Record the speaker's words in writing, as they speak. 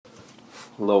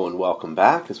Hello and welcome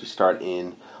back as we start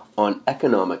in on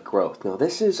economic growth. Now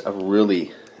this is a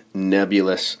really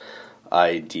nebulous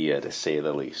idea, to say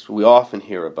the least. We often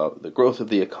hear about the growth of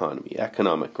the economy,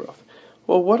 economic growth.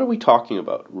 Well, what are we talking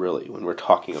about really when we're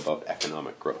talking about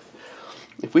economic growth?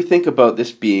 If we think about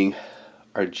this being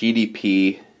our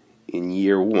GDP in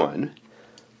year one,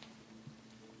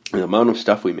 the amount of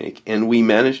stuff we make, and we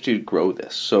manage to grow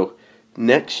this. So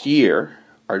next year,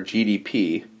 our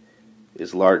GDP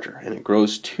is larger, and it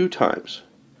grows 2 times.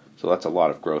 So that's a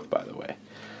lot of growth, by the way.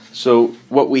 So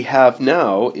what we have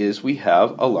now is we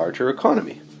have a larger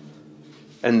economy.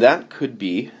 And that could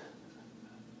be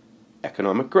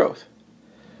economic growth.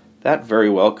 That very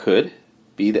well could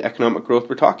be the economic growth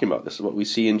we're talking about. This is what we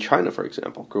see in China, for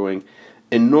example, growing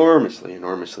enormously.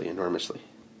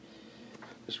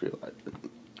 Just realized.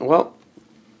 Well,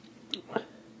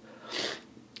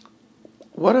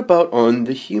 what about on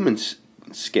the human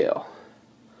scale?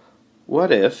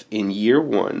 What if in year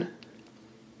one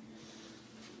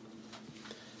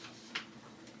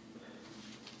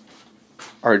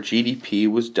our GDP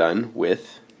was done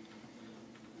with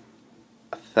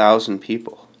 1,000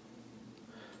 people?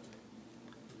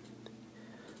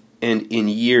 And in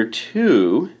year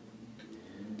 2,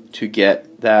 to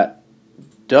get that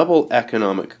double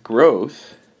economic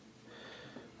growth,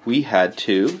 we had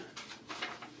to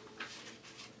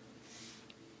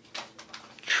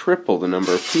triple the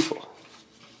number of people.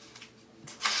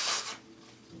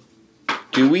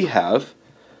 Do we have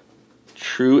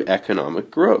true economic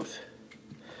growth?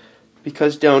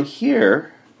 Because down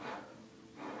here,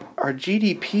 our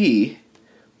GDP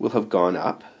will have gone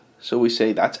up, so we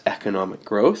say that's economic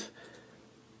growth,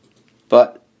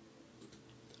 but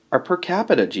our per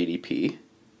capita GDP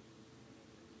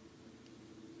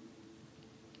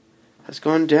has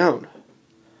gone down.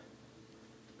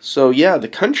 So yeah, the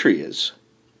country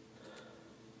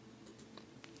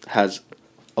has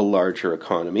a larger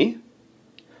economy,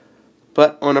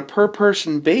 but on a per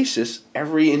person basis,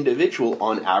 every individual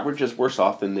on average is worse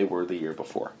off than they were the year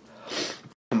before.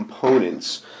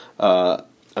 Components of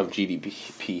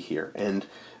GDP here, and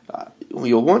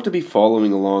you'll want to be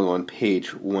following along on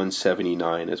page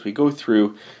 179 as we go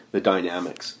through the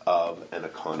dynamics of an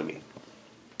economy.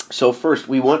 So first,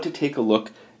 we want to take a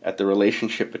look at the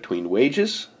relationship between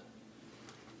wages,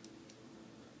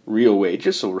 real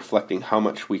wages, so reflecting how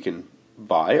much we can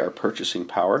buy, our purchasing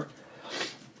power,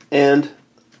 and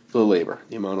the labor,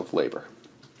 the amount of labor.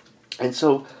 And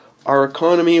so our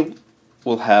economy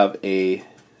will have a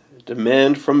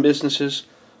demand from businesses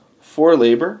for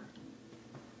labor,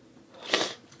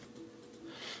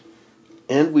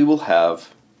 and we will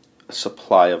have a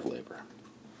supply of labor.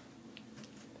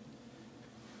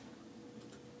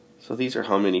 So these are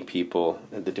how many people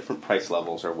at the different price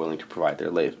levels are willing to provide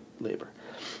their labor.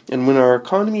 And when our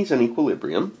economy is in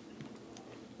equilibrium,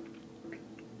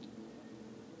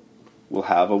 we'll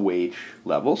have a wage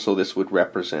level. So this would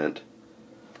represent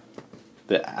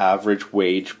the average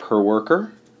wage per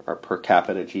worker, our per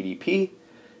capita GDP,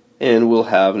 and we'll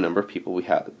have a number of people we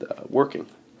have working.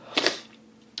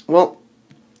 Well,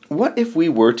 what if we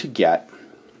were to get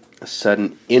a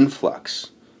sudden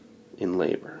influx in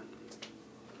labor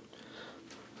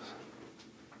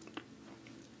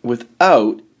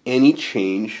without any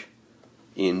change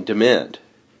in demand?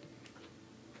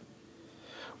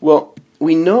 Well,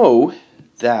 we know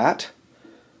that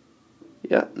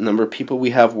the number of people we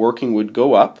have working would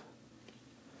go up,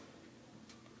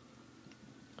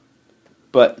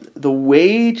 but the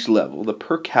wage level, the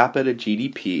per capita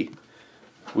GDP,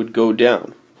 would go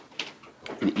down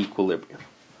in equilibrium.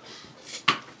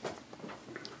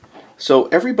 So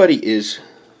everybody is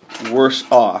worse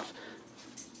off,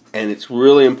 and it's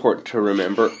really important to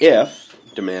remember if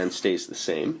demand stays the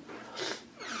same.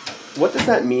 What does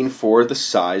that mean for the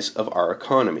size of our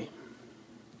economy?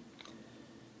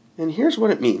 And here's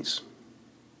what it means.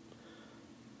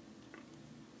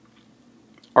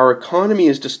 Our economy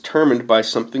is determined by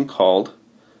something called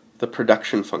the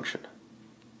production function.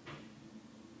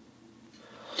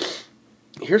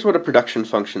 Here's what a production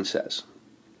function says.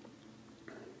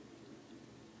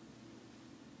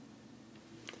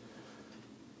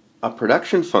 A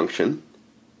production function,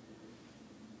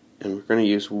 and we're going to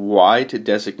use Y to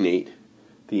designate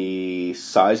the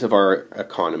size of our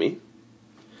economy.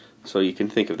 So you can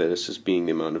think of this as being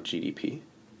the amount of GDP.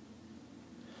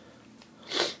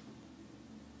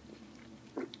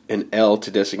 And L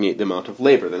to designate the amount of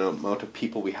labor, the amount of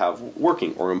people we have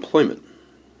working or employment.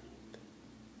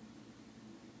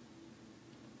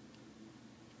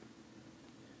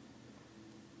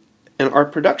 And our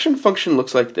production function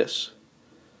looks like this.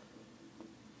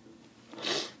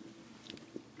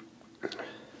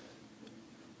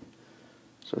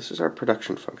 So this is our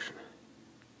production function.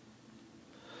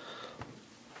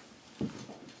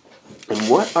 And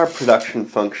what our production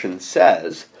function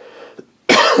says,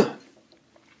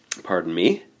 pardon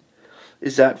me,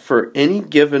 is that for any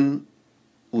given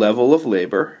level of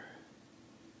labor,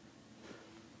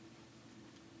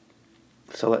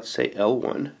 so let's say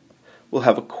L1, we'll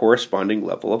have a corresponding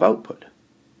level of output,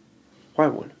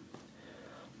 Y1.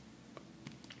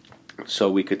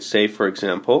 So we could say, for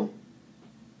example,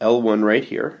 L1 right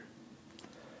here,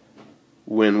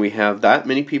 when we have that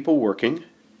many people working,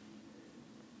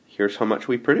 here's how much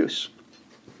we produce.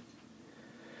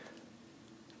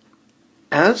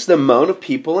 As the amount of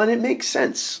people, and it makes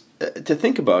sense to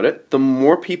think about it, the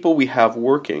more people we have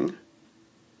working,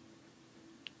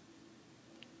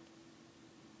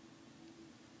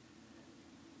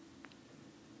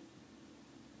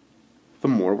 the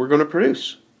more we're going to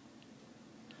produce.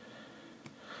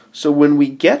 So when we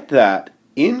get that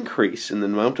increase in the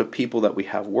amount of people that we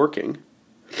have working,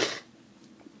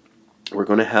 we're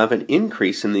going to have an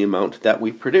increase in the amount that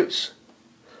we produce.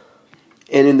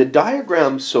 And in the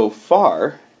diagram so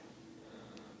far,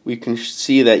 we can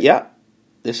see that, yeah,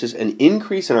 this is an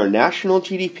increase in our national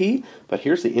GDP, but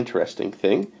here's the interesting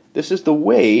thing. This is the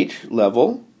wage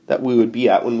level that we would be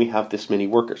at when we have this many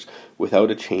workers without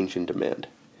a change in demand.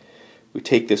 We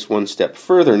take this one step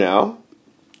further now,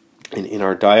 and in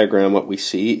our diagram what we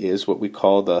see is what we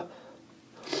call the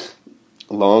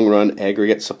long-run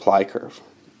aggregate supply curve.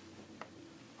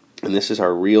 And this is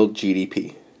our real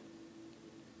GDP.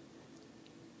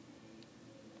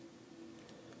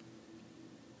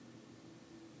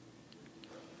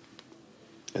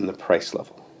 And the price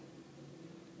level.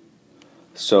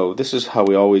 So this is how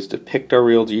we always depict our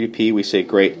real GDP. We say,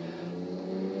 great,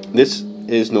 this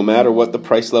is no matter what the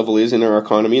price level is in our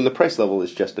economy, and the price level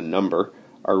is just a number,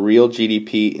 our real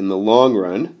GDP in the long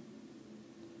run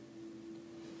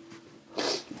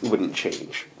wouldn't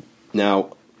change.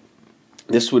 Now,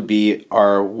 this would be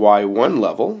our Y1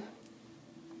 level,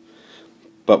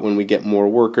 but when we get more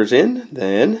workers in,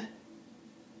 then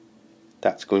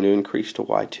that's going to increase to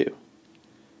Y2.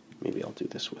 Maybe I'll do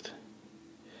this with.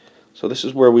 So this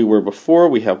is where we were before.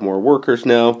 We have more workers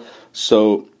now.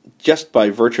 So just by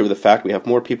virtue of the fact we have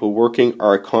more people working,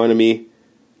 our economy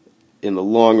in the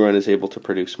long run is able to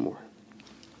produce more.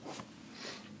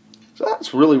 So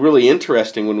that's really, really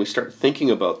interesting when we start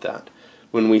thinking about that.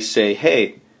 When we say,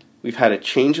 hey, we've had a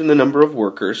change in the number of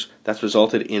workers that's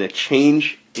resulted in a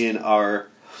change in our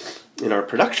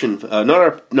production,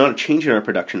 not a change in our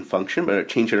production function, but a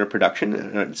change in our production.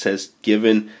 And it says,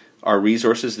 given our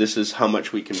resources, this is how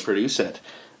much we can produce at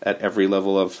every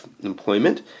level of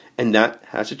employment, and that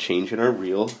has a change in our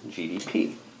real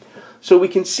GDP. So we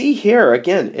can see here,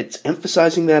 again, it's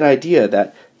emphasizing that idea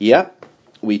that, yep,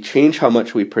 we change how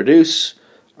much we produce,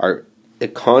 our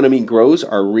economy grows,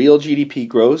 our real GDP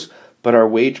grows, but our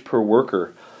wage per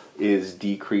worker is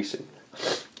decreasing.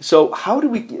 So how do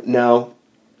we now,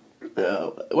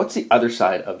 what's the other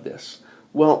side of this?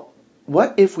 Well,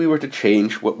 what if we were to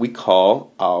change what we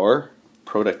call our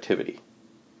productivity?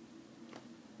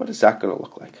 What is that going to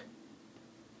look like?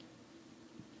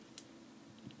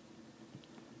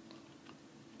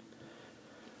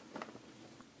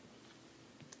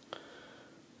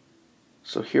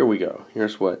 So here we go.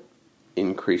 Here's what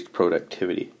increased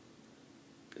productivity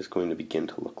is going to begin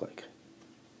to look like.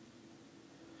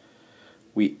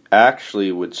 We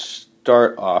actually would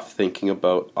start off thinking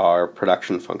about our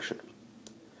production function.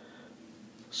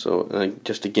 So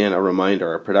just again, a reminder,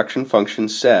 our production function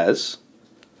says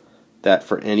that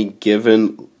for any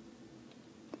given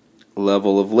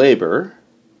level of labor,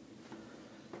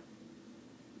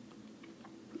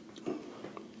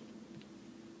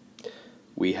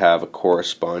 we have a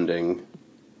corresponding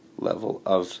level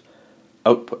of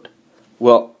output.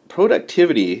 Well,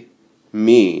 productivity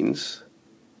means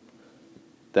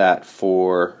that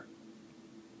for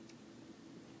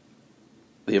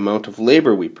the amount of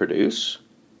labor we produce,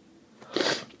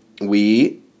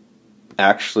 we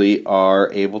actually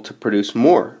are able to produce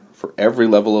more for every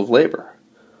level of labor.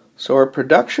 So our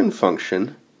production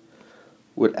function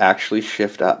would actually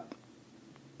shift up.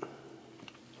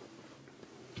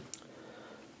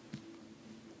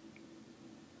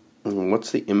 And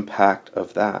what's the impact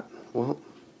of that? Well,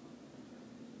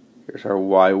 here's our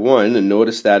Y1, and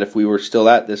notice that if we were still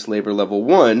at this labor level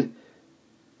 1,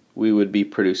 we would be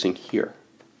producing here.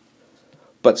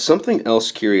 But something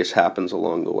else curious happens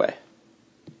along the way.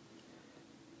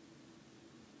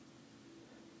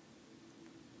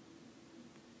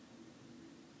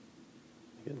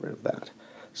 Get rid of that.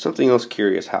 Something else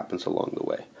curious happens along the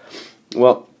way.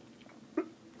 Well,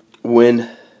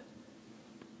 when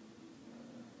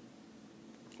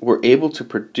we're able to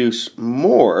produce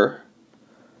more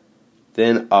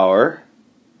than our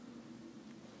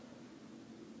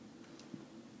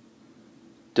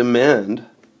demand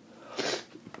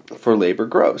for labor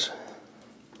grows.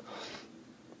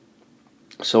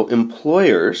 So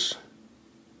employers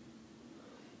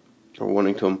are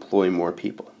wanting to employ more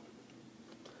people.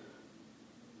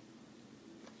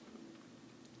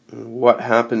 What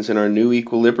happens in our new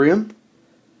equilibrium?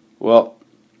 Well,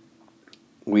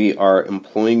 we are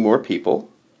employing more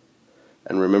people,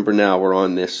 and remember now we're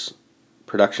on this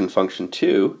production function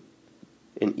 2,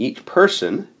 and each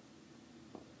person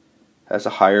has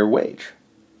a higher wage.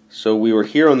 So we were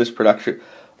here on this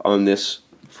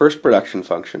first production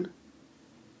function,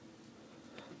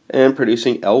 and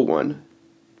producing L1,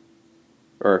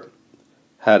 or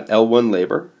had L1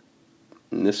 labor,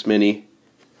 and this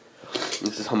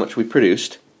is how much we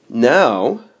produced.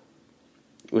 Now,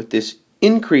 with this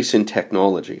increase in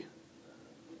technology,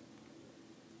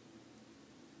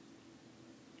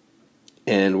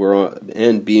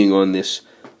 and being on this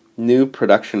new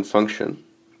production function,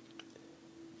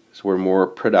 so we're more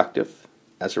productive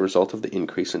as a result of the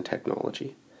increase in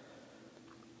technology.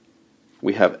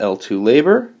 We have L2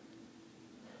 labor,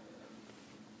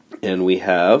 and we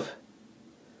have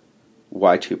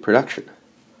Y2 production.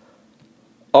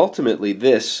 Ultimately,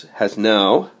 this has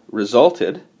now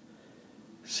resulted,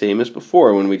 same as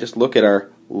before, when we just look at our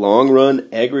long-run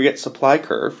aggregate supply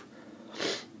curve,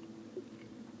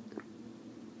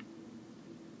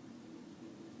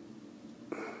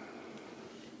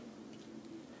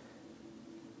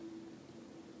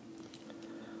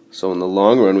 so in the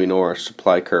long run, we know our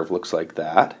supply curve looks like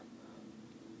that.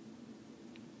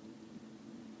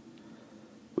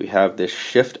 We have this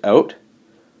shift out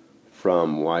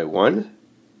from Y1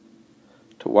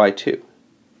 to Y2.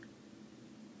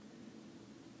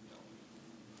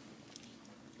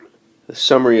 The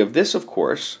summary of this, of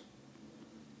course,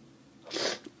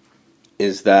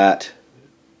 is that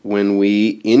when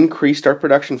we increased our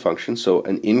production function, so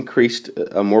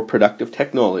a more productive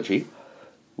technology,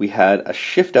 we had a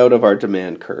shift out of our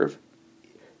demand curve,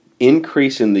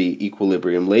 increase in the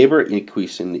equilibrium labor,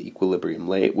 increase in the equilibrium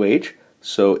wage,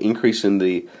 so increase in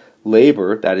the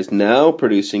labor that is now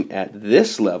producing at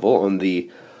this level on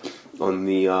the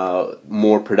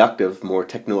more productive, more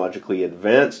technologically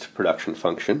advanced production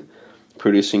function,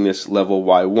 producing this level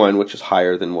Y1, which is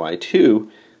higher than Y2,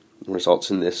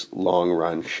 results in this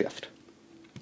long-run shift.